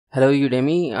Hello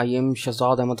Udemy, I am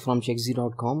Shazad Ahmad from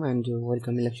checkz.com and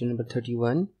welcome in lecture number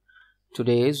 31.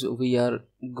 Today we are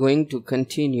going to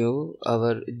continue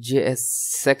our JS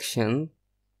section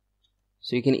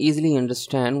so you can easily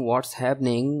understand what's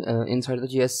happening inside the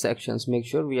JS sections. Make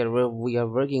sure we are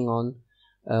working on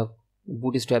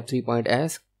bootstrap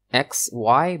 3.x.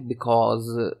 Why?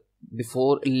 Because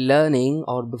before learning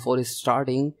or before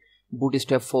starting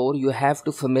bootstrap 4 you have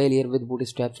to familiar with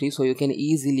bootstrap 3 so you can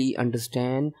easily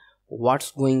understand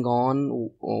what's going on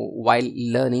while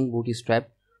learning bootstrap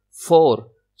 4.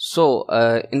 So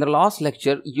in the last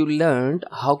lecture you learned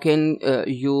how can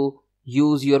you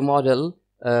use your model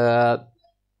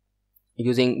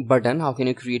using button, how can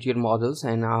you create your models,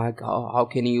 and how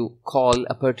can you call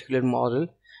a particular model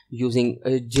using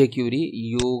jQuery.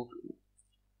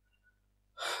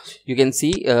 You can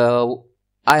see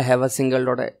I have a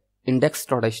single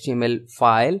index.html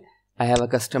file. I have a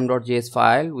custom.js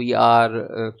file. We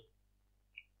are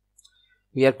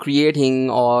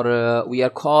creating or we are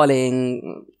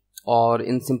calling, or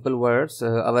in simple words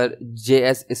our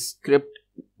JS script.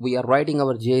 We are writing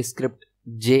our JavaScript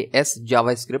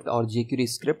or jQuery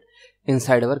script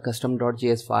inside our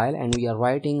custom.js file, and we are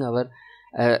writing our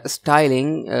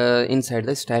styling inside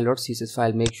the style.css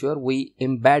file. Make sure we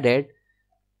embedded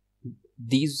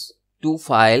these two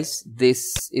files.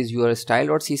 This is your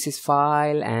style.css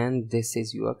file and this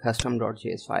is your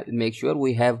custom.js file. Make sure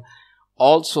we have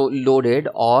also loaded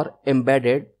or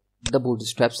embedded the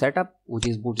bootstrap setup, which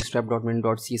is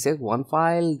bootstrap.min.css one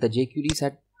file, the jQuery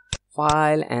set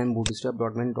file, and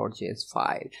bootstrap.min.js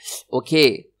file.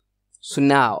 Okay, so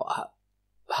now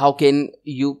how can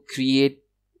you create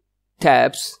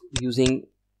tabs using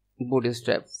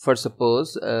bootstrap? First,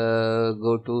 suppose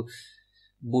go to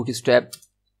bootstrap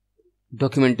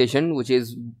documentation, which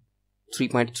is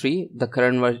 3.3. the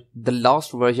current the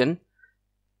last version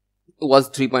was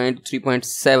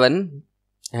 3.3.7,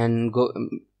 and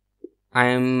I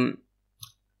am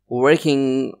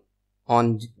working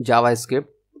on JavaScript,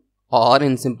 or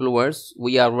in simple words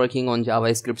we are working on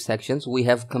JavaScript sections. We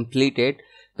have completed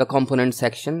the component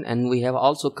section and we have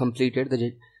also completed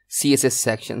the CSS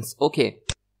sections. Okay,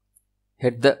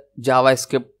 hit the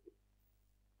JavaScript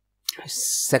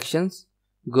sections,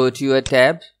 go to your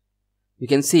tab. You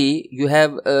can see you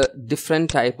have a different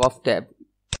type of tab.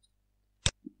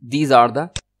 These are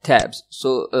the tabs.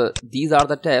 So these are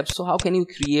the tabs. So how can you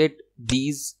create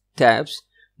these tabs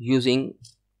using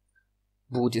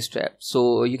bootstrap?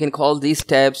 So you can call these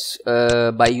tabs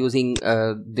by using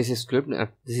this script.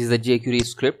 This is the jQuery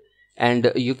script,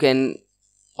 and you can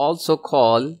also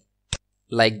call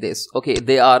like this. Okay,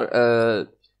 they are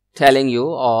telling you,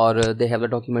 or they have the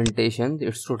documentation.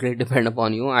 It's totally depend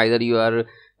upon you. Either you are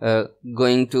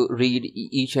going to read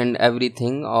each and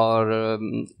everything, or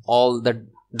all the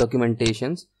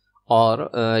documentations, or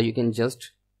you can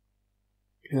just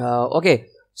okay,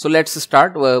 so let's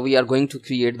start. We are going to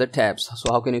create the tabs.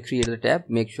 So how can you create the tab?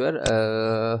 Make sure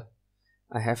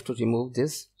I have to remove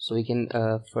this so we can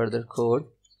further code.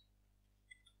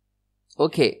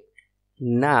 Okay,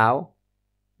 now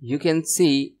you can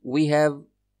see we have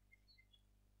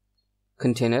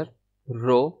container,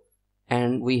 row,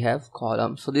 and we have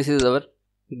column. So this is our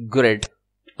grid.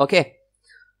 Okay,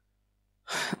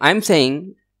 I'm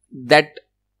saying that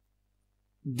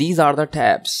these are the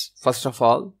tabs. First of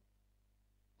all,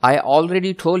 I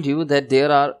already told you that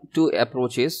there are two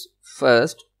approaches.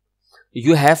 First,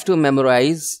 you have to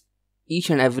memorize each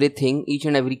and everything, each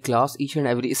and every class, each and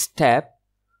every step,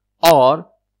 or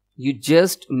you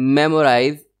just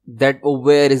memorize that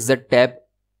where is the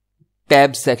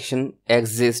tab section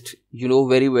exists. You know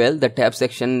very well the tab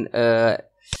section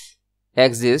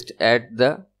exists at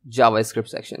the JavaScript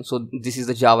section. So this is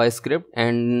the JavaScript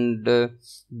and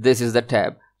this is the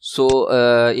tab. So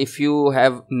if you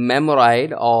have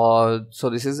memorized, or so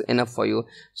this is enough for you.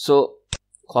 So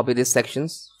copy these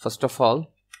sections. First of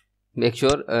all, make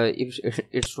sure if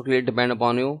it's totally depend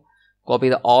upon you, copy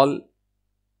the all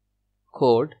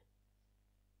code.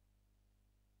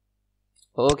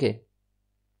 Okay,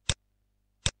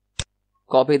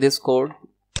 copy this code,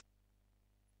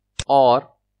 or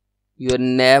your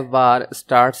nav bar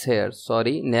starts here.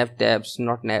 Sorry, nav tabs,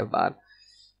 not nav bar.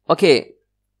 Okay,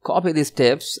 copy these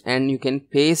tabs and you can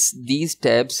paste these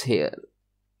tabs here.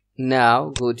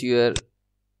 Now go to your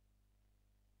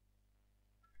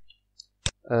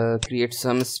create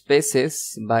some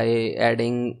spaces by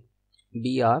adding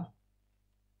br.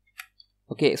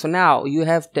 Okay, so now you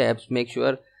have tabs. Make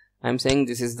sure I'm saying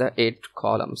this is the 8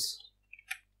 columns.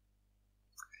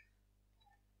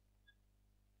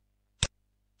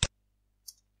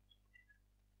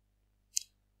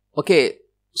 Okay,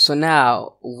 so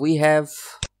now we have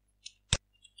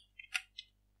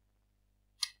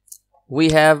we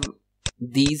have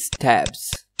these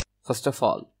tabs. First of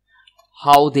all,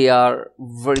 how they are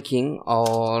working,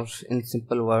 or in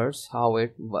simple words, how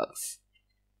it works.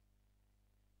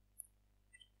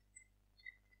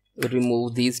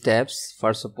 Remove these tabs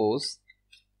for suppose.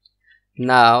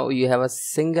 Now you have a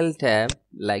single tab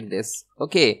like this.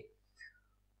 Okay,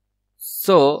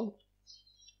 so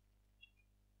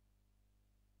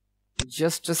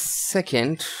just a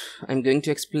second, I'm going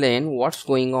to explain what's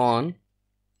going on.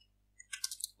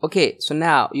 Okay, so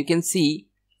now you can see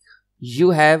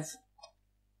you have,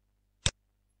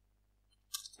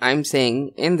 I'm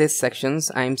saying in this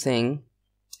sections, I'm saying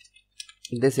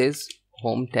this is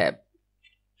home tab.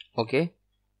 Okay,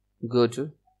 go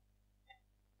to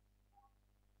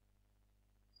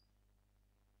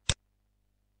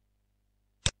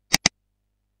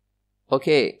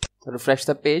okay, refresh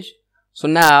the page. So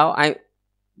now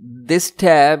this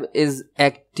tab is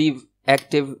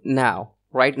active now.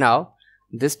 Right now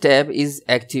this tab is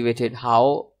activated.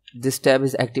 How this tab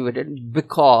is activated?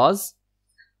 Because,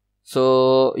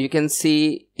 so you can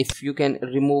see, if you can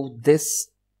remove this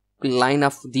line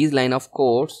of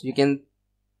codes, you can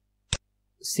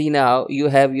see now you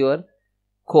have your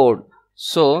code.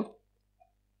 So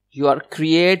you are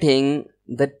creating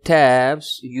the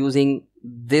tabs using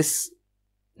this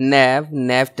nav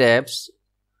tabs.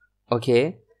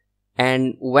 Okay,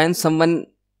 and when someone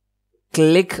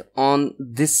click on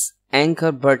this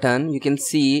anchor button, you can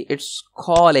see it's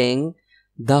calling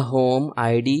the home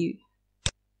ID.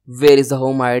 Where is the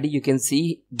home ID? You can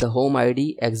see the home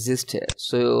ID exists here,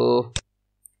 so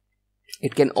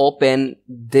it can open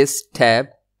this tab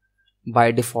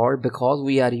by default because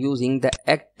we are using the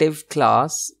active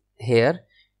class here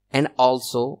and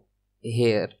also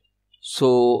here.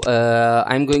 So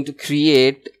I'm going to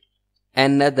create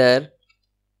another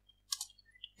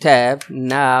tab.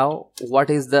 Now what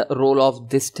is the role of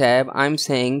this tab? I'm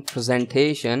saying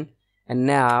presentation, and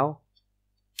now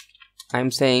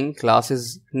I'm saying class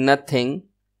is nothing.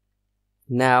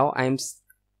 Now I'm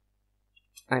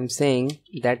saying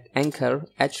that anchor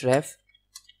href,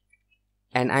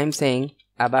 and I'm saying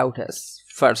about us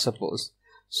for suppose.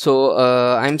 So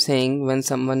I'm saying when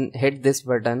someone hit this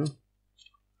button.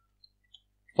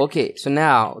 Okay, so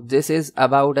now this is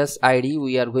about us ID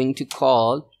we are going to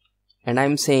call, and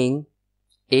I'm saying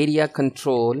area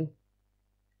control.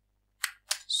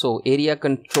 So area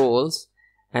controls,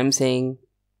 I'm saying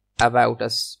about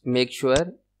us, make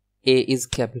sure A is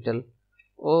capital.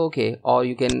 Okay, or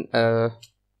you can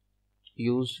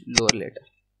use lower letter.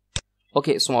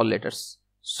 Okay, small letters.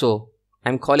 So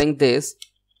I'm calling this,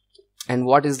 and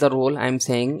what is the role? I'm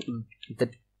saying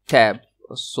the tab.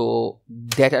 So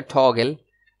data toggle,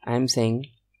 I'm saying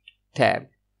tab.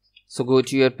 So go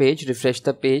to your page, refresh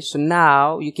the page. So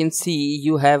now you can see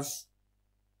you have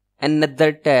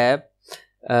another tab.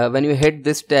 When you hit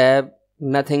this tab,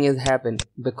 nothing is happened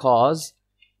because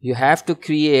you have to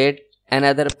create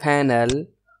another panel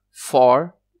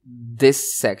for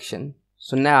this section.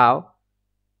 So now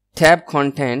tab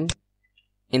content,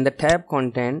 in the tab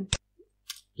content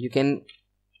you can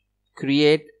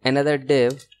create another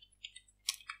div,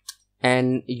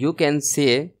 and you can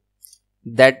say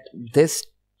that this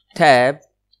tab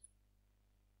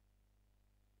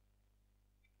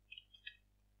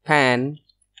pan,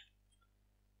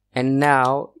 and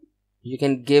now you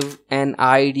can give an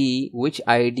ID. Which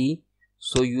ID?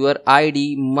 So your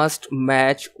ID must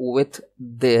match with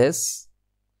this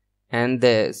and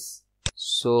this.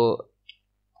 So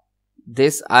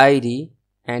this ID,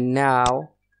 and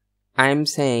now I'm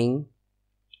saying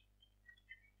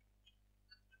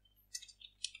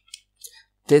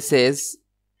this is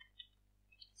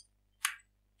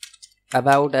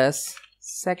about us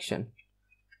section.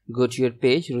 Go to your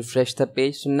page, refresh the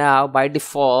page. So now by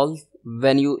default,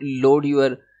 when you load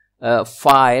your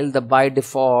file, the by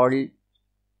default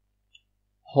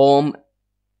home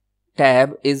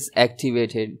tab is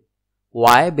activated.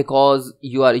 Why? Because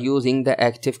you are using the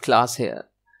active class here.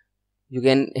 You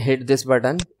can hit this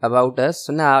button about us.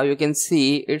 So now you can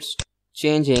see it's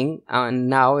changing, and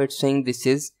now it's saying this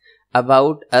is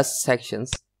about us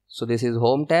sections. So this is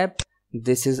home tab,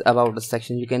 this is about us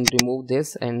section. You can remove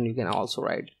this, and you can also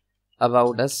write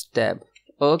about us tab.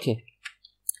 Okay,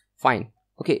 fine.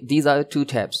 Okay, these are two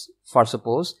tabs. For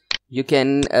suppose you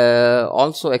can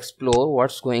also explore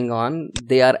what's going on.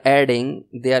 They are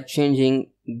changing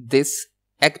this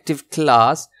active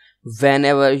class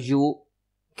whenever you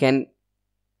can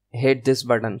hit this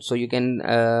button. So you can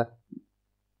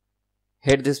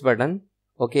hit this button.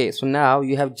 Okay, so now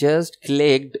you have just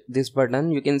clicked this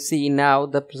button. You can see now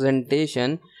the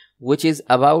presentation, which is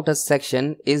about a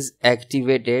section, is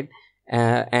activated,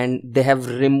 and they have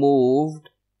removed,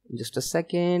 just a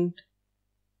second,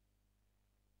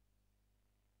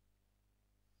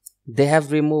 they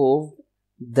have removed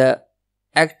the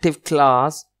active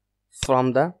class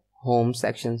from the home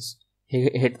sections.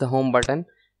 Hit the home button.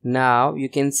 Now you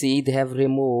can see they have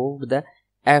removed the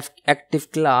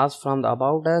active class from the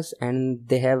about us, and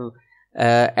they have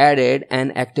added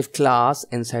an active class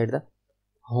inside the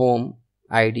home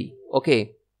ID.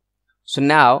 Okay, so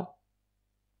now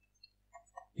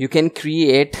you can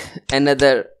create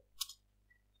another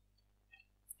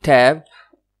tab.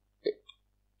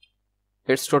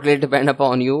 It's totally depend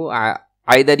upon you.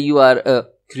 Either you are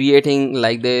creating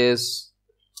like this,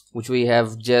 which we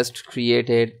have just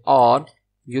created, or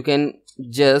you can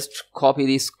just copy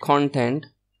this content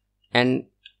and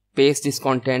paste this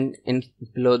content in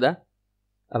below the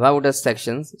about us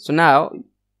sections. So now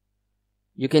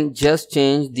you can just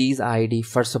change these ID.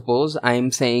 For suppose I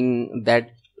am saying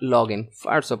that login,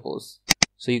 for suppose,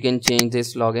 so you can change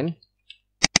this login,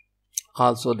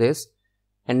 also this,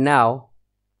 and now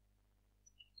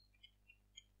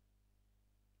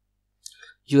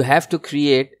you have to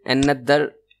create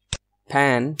another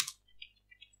tab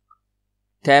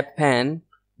pane,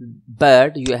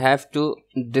 but you have to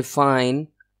define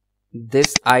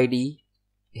this ID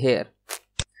here.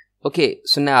 Okay,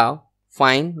 so now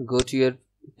fine, go to your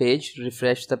page,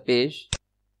 refresh the page.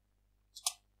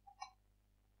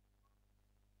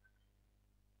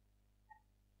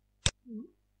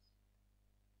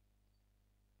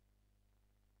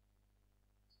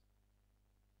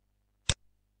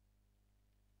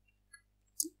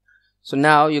 So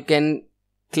now you can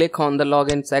click on the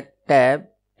login tab.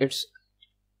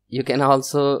 You can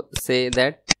also say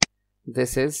that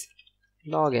this is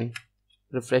login.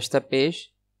 Refresh the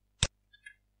page.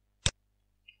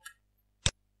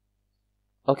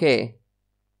 Okay,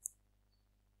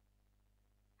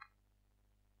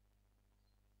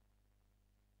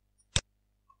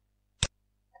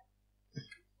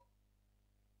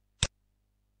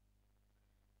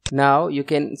 now you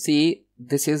can see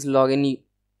this is login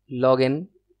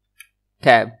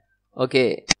tab.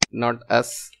 Okay, not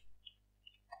us.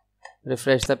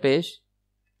 Refresh the page.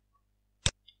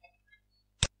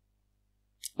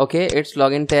 Okay, it's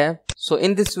login tab. So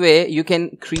in this way you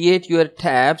can create your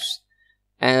tabs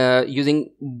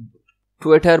using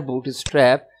Twitter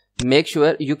Bootstrap. Make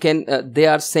sure you can they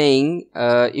are saying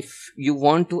if you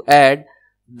want to add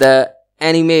the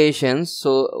animations,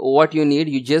 so what you need,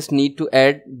 you just need to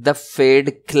add the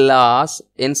fade class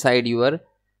inside your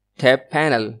tab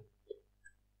panel.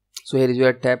 So here is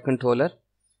your tab controller,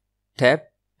 tab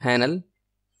panel,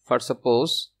 for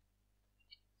suppose,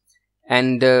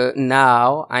 and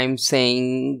now I'm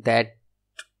saying that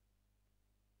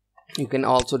you can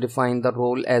also define the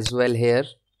role as well here,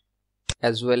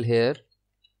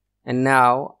 and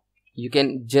now you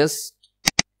can just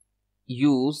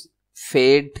use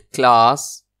fade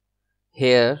class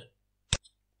here,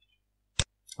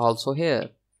 also here.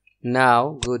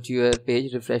 Now go to your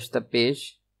page, refresh the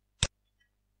page.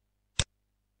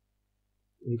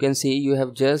 You can see you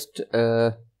have just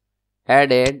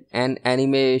added an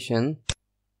animation.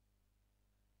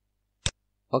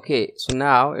 Okay, so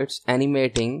now it's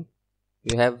animating.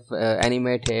 You have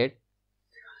animated.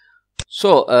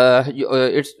 So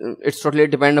it's totally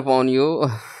depend upon you.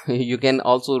 You can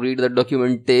also read the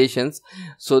documentations.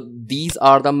 So these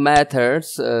are the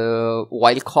methods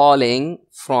while calling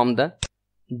from the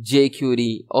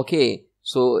jQuery. Okay,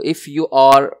 so if you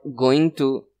are going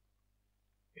to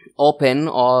open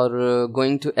or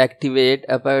going to activate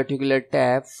a particular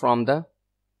tab from the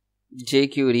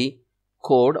jQuery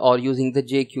code or using the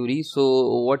jQuery,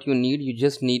 so what you need, you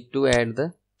just need to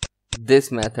add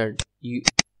this method.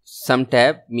 Some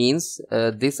tab means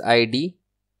this ID,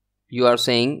 you are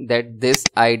saying that this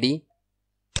ID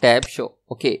tab show.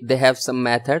 Okay, they have some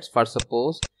methods. For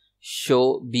suppose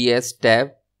show BS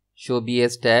tab,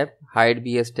 hide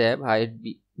BS tab, hide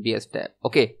BS tab.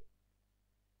 Okay,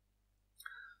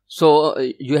 so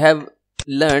you have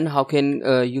learned how can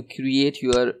you create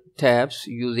your tabs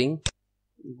using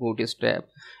Bootstrap.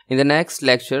 In the next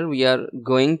lecture we are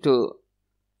going to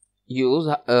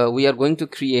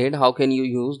create how can you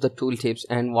use the tooltips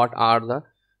and what are the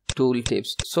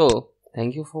tooltips. So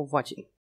thank you for watching.